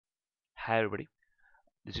Hi everybody,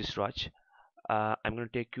 this is Raj. I'm going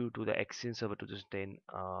to take you to the Exchange Server 2010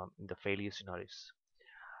 in the failure scenarios.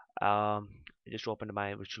 I just opened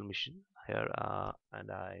my virtual machine here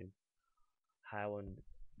and I have one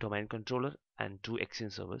domain controller and two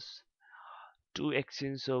Exchange servers. Two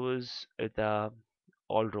Exchange servers with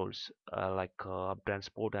all roles like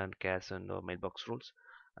transport and cache and mailbox roles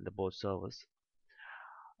and the both servers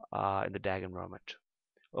in the DAG environment.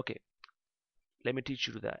 Okay, let me teach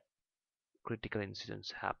you the critical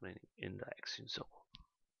incidents happening in the Exchange server.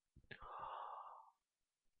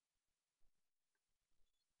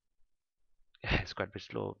 It's quite a bit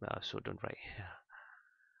slow, so don't worry.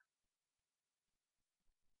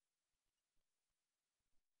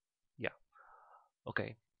 Yeah,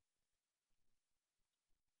 okay.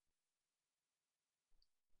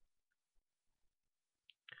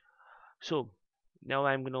 So now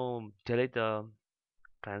I'm gonna delete the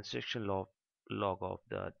transaction log of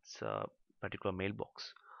that particular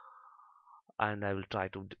mailbox, and I will try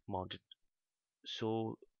to mount it.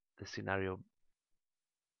 So the scenario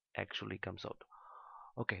actually comes out.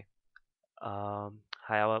 Okay. I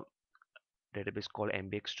have a database called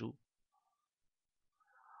mbx2.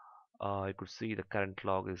 You could see the current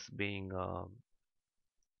log is being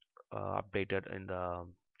updated in the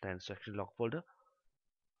transaction log folder.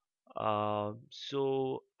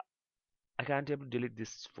 So I can't able to delete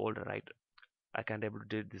this folder, right? I can't able to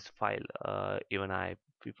delete this file even I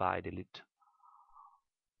if I delete.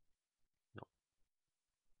 No,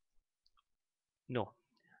 no,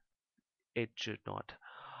 it should not.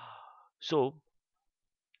 So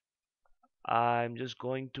I'm just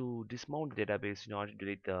going to dismount the database in order to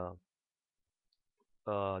delete the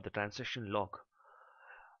transaction log.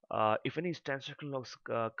 If any transaction logs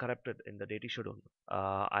corrupted in the data schedule,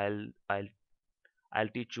 uh, I'll I'll I'll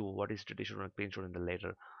teach you what is data schedule and clean schedule in the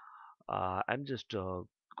later. I'm just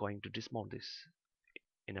going to dismount this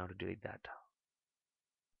in order to delete that.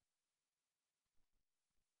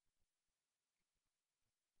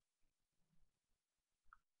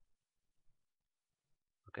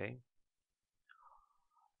 Okay.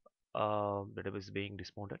 Database being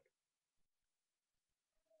dismounted.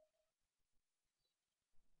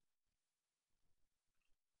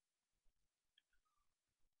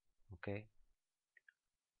 Okay.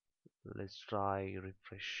 Let's try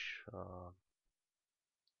refresh.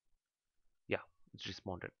 Yeah, it's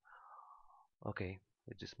dismounted. Okay,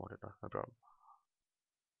 it's dismounted. No problem.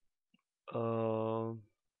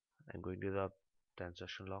 I'm going to the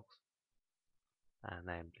transaction logs and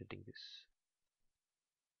I'm deleting this.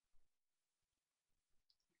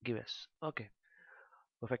 Give us. Okay,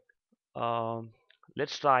 perfect. Um,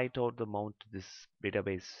 let's try to the mount this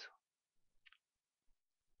database.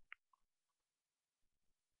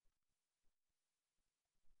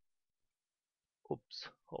 Oops.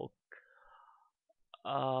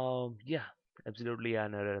 Oh, yeah, absolutely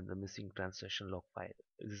an error in the missing transaction log file.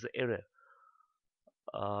 This is an error.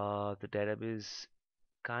 The database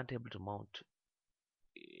can't able to mount.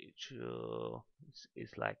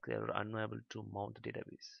 It's like they're unable to mount the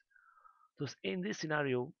database. So in this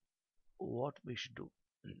scenario, what we should do?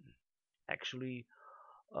 Actually,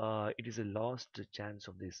 it is a lost chance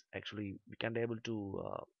of this. Actually, we can't able to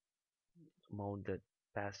mount the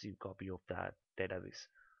passive copy of that database.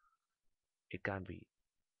 It can't be.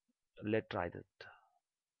 Let's try that.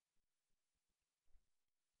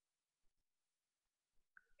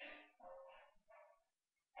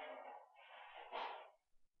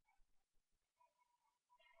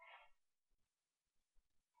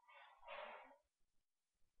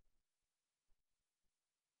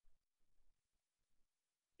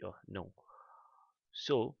 No.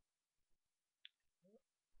 So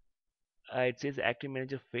it says active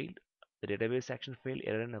manager failed. The database action failed.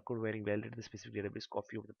 Error and occurred while validated the specific database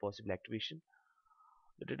copy of the possible activation.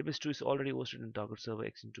 The database 2 is already hosted in target server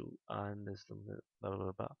x2 and this blah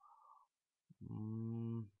blah blah.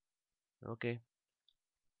 Mm, okay,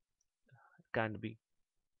 can't be.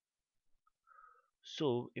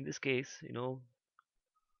 So in this case,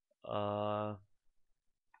 uh,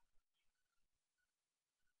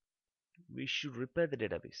 we should repair the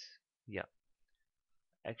database. Yeah,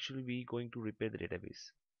 actually, we going to repair the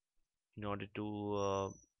database in order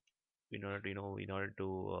to in order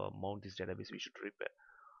to mount this database. We should repair.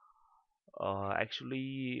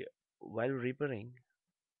 Actually, while repairing,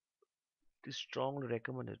 it is strongly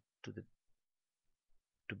recommended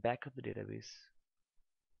to back up the database.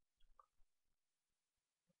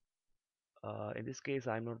 In this case,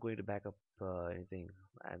 I'm not going to back up anything.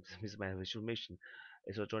 I'm this is my visual mission.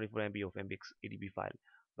 It's a 24 MB of MBX ADB file,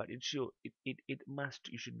 but it should it must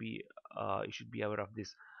you should be aware of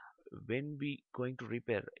this. when we going to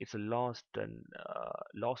repair, it's a lost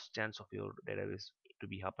chance of your database to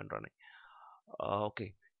be up and running.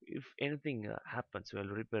 Okay, if anything happens while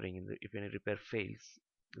repairing, if any repair fails,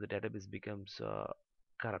 the database becomes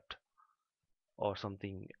corrupt or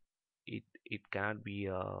something. It cannot be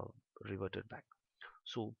reverted back.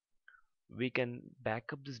 So we can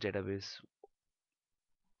back up this database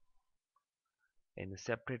in a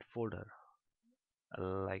separate folder,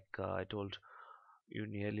 like I told you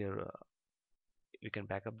earlier. We can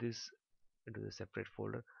back up this into the separate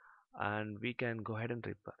folder, and we can go ahead and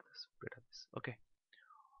repair this database. Okay,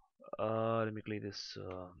 let me clear this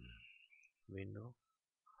window.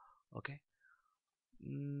 Okay.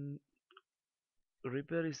 mm,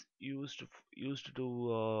 Repair is used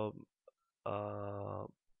to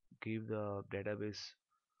give the database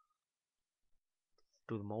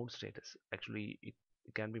to the mount status. Actually, it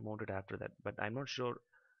can be mounted after that, but I'm not sure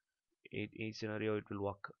in each scenario it will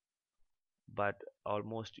work. But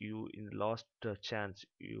almost you in the last chance,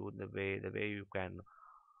 you the way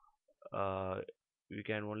uh, you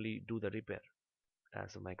can only do the repair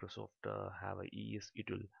as a Microsoft have a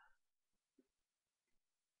Eseutil.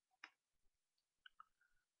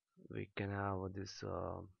 We can have this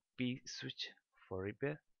P switch for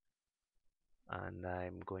repair, and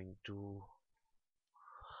I'm going to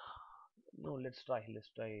no. Let's try this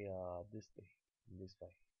way. This way. This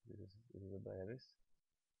is a virus.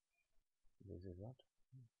 This is what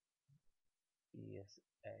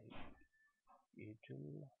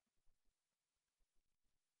Eseutil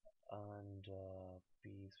and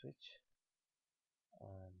P switch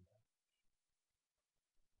and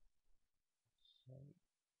sorry,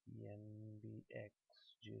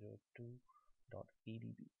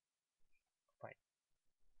 mbx02.edb. Fine.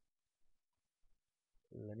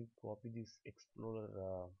 Let me copy this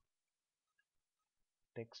Explorer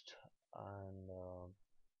text and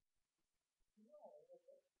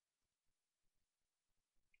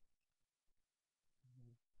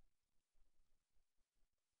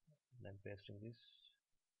then pasting this.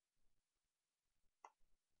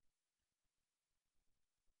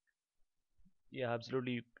 Yeah,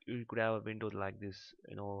 absolutely. You could have a window like this.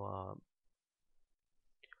 You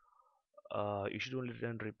should only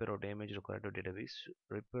run repair or damage required to database.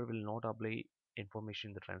 Repair will not apply information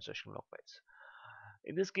in the transaction log files.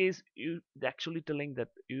 In this case, you actually telling that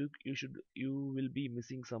you will be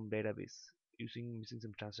missing some database, using missing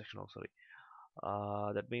some transaction log. Sorry,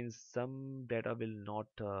 that means some data will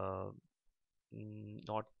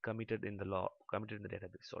not committed in the committed in the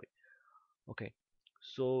database. Sorry. Okay,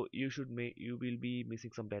 so you will be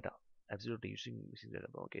missing some data. Absolutely, using missing data.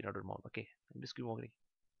 Okay, not amount. Okay, I'm just keep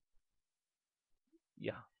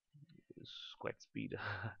yeah, it's quite speed.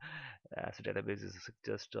 As a database is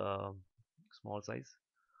just small size.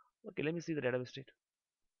 Okay, let me see the database state.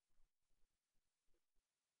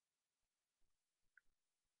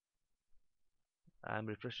 I'm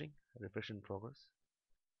refreshing progress.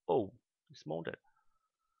 Oh, it's mounted.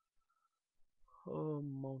 Oh,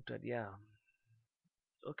 mounted, yeah.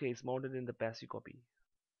 Okay, it's mounted in the passive copy.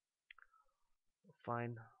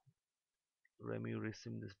 Fine. Remove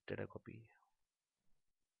resume this data copy.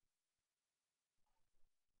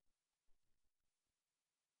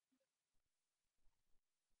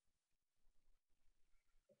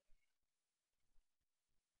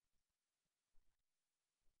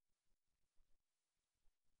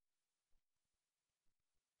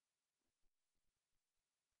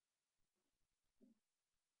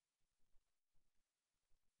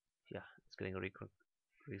 Yeah, it's getting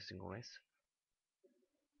resynchronized.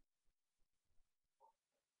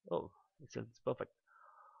 Oh, it's perfect.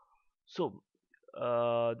 So,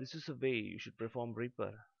 this is a way you should perform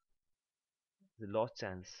Reaper. The lost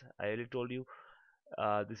chance. I already told you,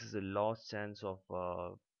 this is a lost chance of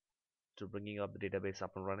to bringing up the database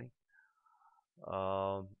up and running.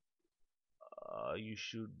 Um you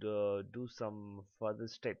should do some further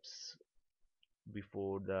steps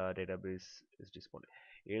before the database is displayed.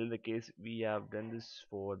 In the case we have done this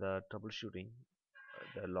for the troubleshooting,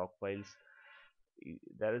 the log files.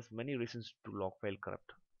 There is many reasons to log file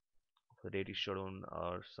corrupt. The data is shown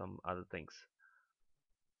or some other things.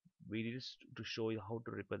 We need to show you how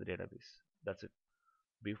to repair the database. That's it.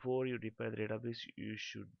 Before you repair the database, you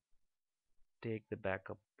should take the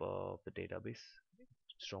backup of the database.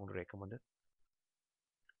 Strongly recommended.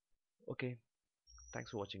 Okay,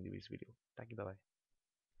 thanks for watching this video. Thank you. Bye bye.